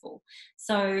stressful.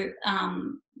 So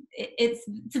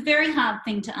it's a very hard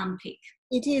thing to unpick.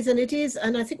 It is,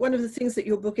 and I think one of the things that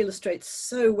your book illustrates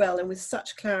so well and with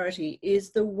such clarity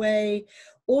is the way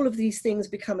all of these things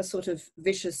become a sort of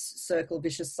vicious circle,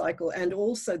 vicious cycle, and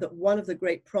also that one of the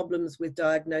great problems with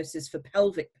diagnosis for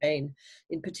pelvic pain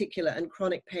in particular and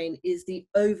chronic pain is the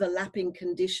overlapping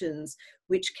conditions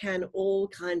which can all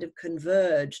kind of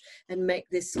converge and make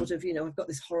this sort of, I've got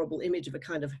this horrible image of a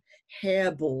kind of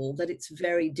hairball that it's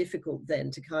very difficult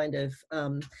then to kind of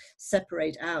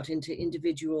separate out into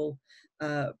individual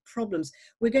problems.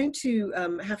 We're going to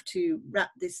have to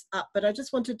wrap this up, but I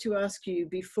just wanted to ask you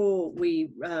before we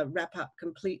wrap up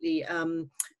completely,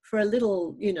 for a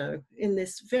little, in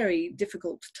this very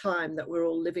difficult time that we're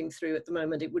all living through at the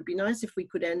moment, it would be nice if we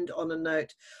could end on a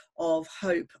note of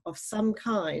hope of some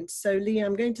kind. So Lee,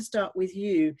 I'm going to start with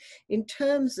you. In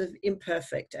terms of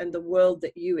imperfect and the world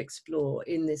that you explore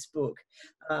in this book,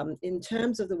 in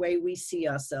terms of the way we see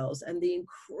ourselves and the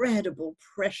incredible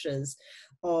pressures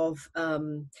of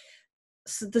the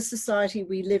society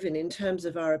we live in terms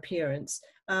of our appearance,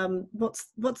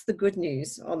 what's the good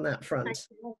news on that front?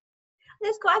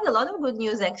 There's quite a lot of good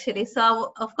news, actually.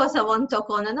 So, of course, I won't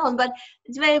talk on and on, but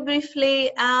very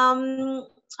briefly,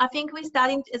 I think we're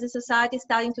starting, as a society,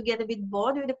 starting to get a bit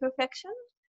bored with the perfection.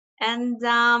 And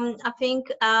I think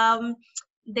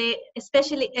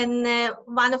especially in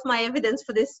one of my evidence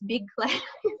for this big claim,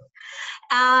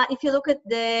 if you look at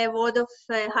the world of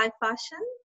high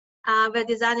fashion, where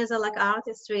designers are like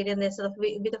artists, really, and they're sort of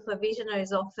a bit of a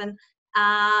visionaries often,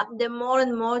 they more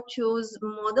and more choose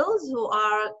models who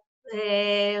are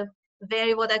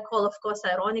very, what I call, of course,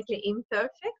 ironically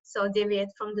imperfect, so deviate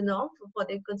from the norm, from what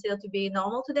they consider to be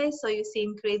normal today. So you see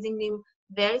increasingly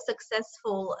very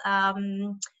successful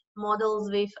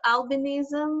models with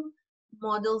albinism,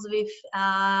 models with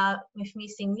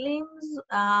missing limbs,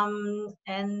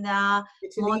 and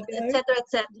etc.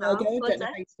 etc. Don't know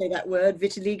how you say that word.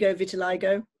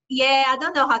 Vitiligo. Yeah, I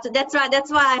don't know how to. That's right.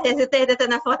 That's why I hesitated,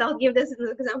 and I thought I'll give this as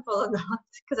an example or not,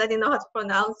 because I didn't know how to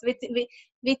pronounce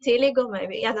vitiligo,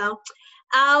 maybe. You know,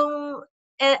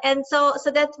 and so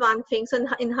that's one thing. So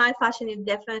in high fashion, you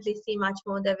definitely see much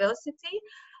more diversity.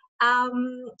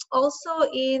 Also,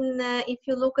 if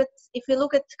you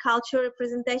look at cultural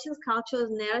representations, cultural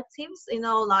narratives, you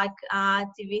know, like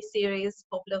TV series,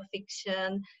 popular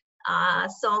fiction,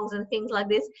 songs, and things like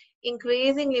this.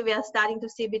 Increasingly, we are starting to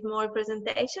see a bit more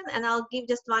representation, and I'll give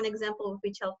just one example, with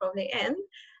which I'll probably end.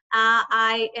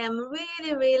 I am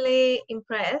really, really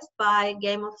impressed by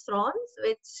Game of Thrones,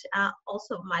 which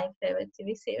also my favorite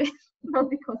TV series, not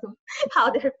because of how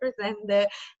they represent the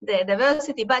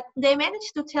diversity, but they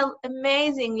managed to tell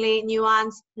amazingly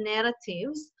nuanced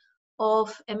narratives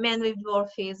of a man with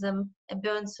dwarfism, a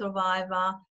burn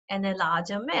survivor, and a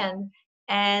larger man.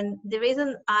 And the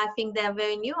reason I think they're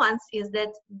very nuanced is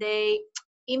that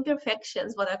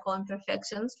imperfections, what I call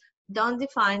imperfections, don't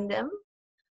define them,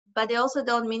 but they also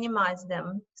don't minimize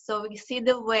them. So we see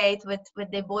the weight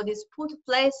with their bodies put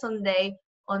place on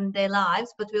their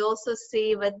lives, but we also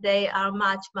see that they are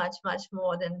much, much, much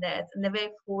more than that, and they're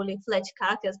very fully fledged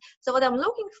characters. So what I'm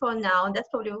looking for now, and that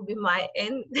probably will be my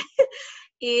end,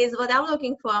 is what I'm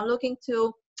looking for. I'm looking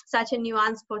to such a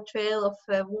nuanced portrayal of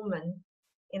a woman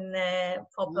in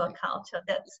popular culture.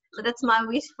 That's my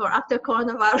wish for after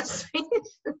coronavirus.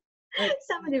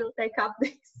 Somebody will take up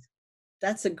this.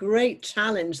 That's a great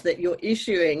challenge that you're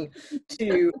issuing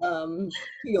to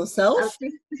yourself,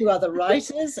 to other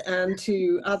writers, and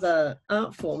to other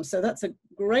art forms. So that's a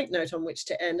great note on which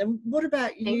to end. And what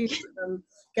about you,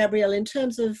 Gabrielle, in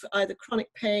terms of either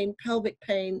chronic pain, pelvic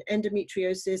pain,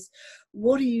 endometriosis,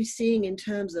 what are you seeing in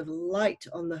terms of light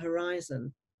on the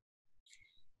horizon?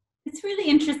 It's really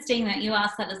interesting that you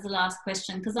asked that as the last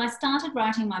question, because I started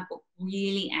writing my book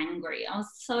really angry. I was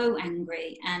so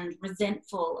angry and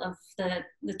resentful of the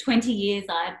 20 years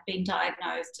I had been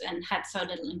diagnosed and had so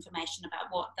little information about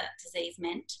what that disease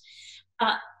meant.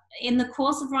 But in the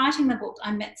course of writing the book,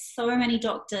 I met so many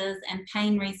doctors and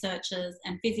pain researchers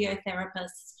and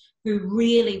physiotherapists who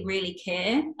really, really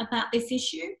care about this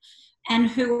issue,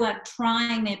 and who are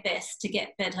trying their best to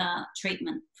get better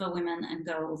treatment for women and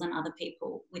girls and other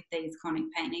people with these chronic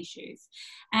pain issues.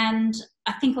 And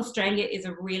I think Australia is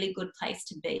a really good place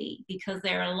to be, because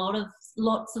there are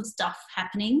lots of stuff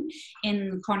happening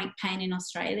in chronic pain in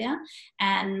Australia.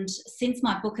 And since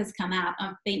my book has come out,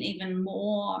 I've been even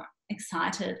more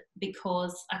excited,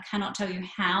 because I cannot tell you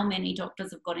how many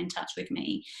doctors have got in touch with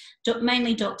me,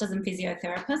 mainly doctors and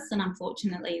physiotherapists, and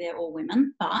unfortunately they're all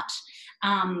women, but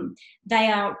they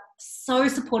are so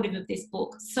supportive of this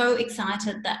book, so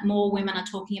excited that more women are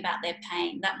talking about their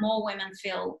pain, that more women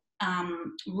feel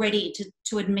ready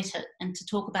to admit it and to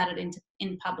talk about it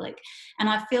in public. And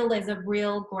I feel there's a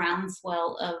real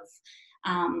groundswell of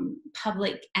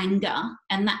public anger,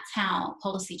 and that's how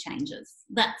policy changes.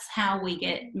 That's how we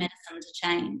get medicine to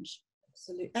change.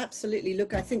 Absolutely.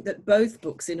 Look, I think that both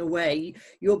books, in a way,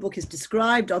 your book is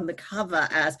described on the cover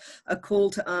as a call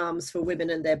to arms for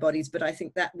women and their bodies, but I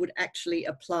think that would actually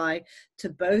apply to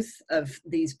both of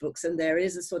these books. And there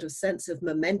is a sort of sense of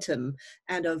momentum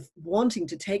and of wanting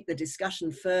to take the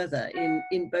discussion further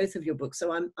in both of your books.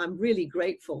 So I'm really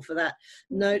grateful for that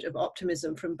note of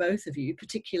optimism from both of you,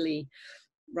 particularly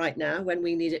right now when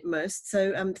we need it most.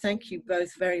 So thank you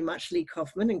both very much, Lee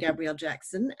Kofman and Gabrielle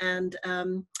Jackson. And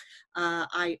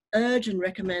I urge and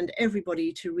recommend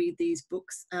everybody to read these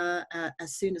books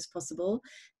as soon as possible.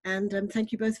 And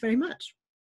thank you both very much.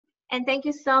 And thank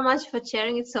you so much for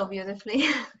sharing it so beautifully.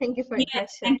 Thank you for your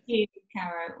question. Thank you,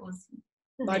 Cara. It was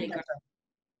My pleasure.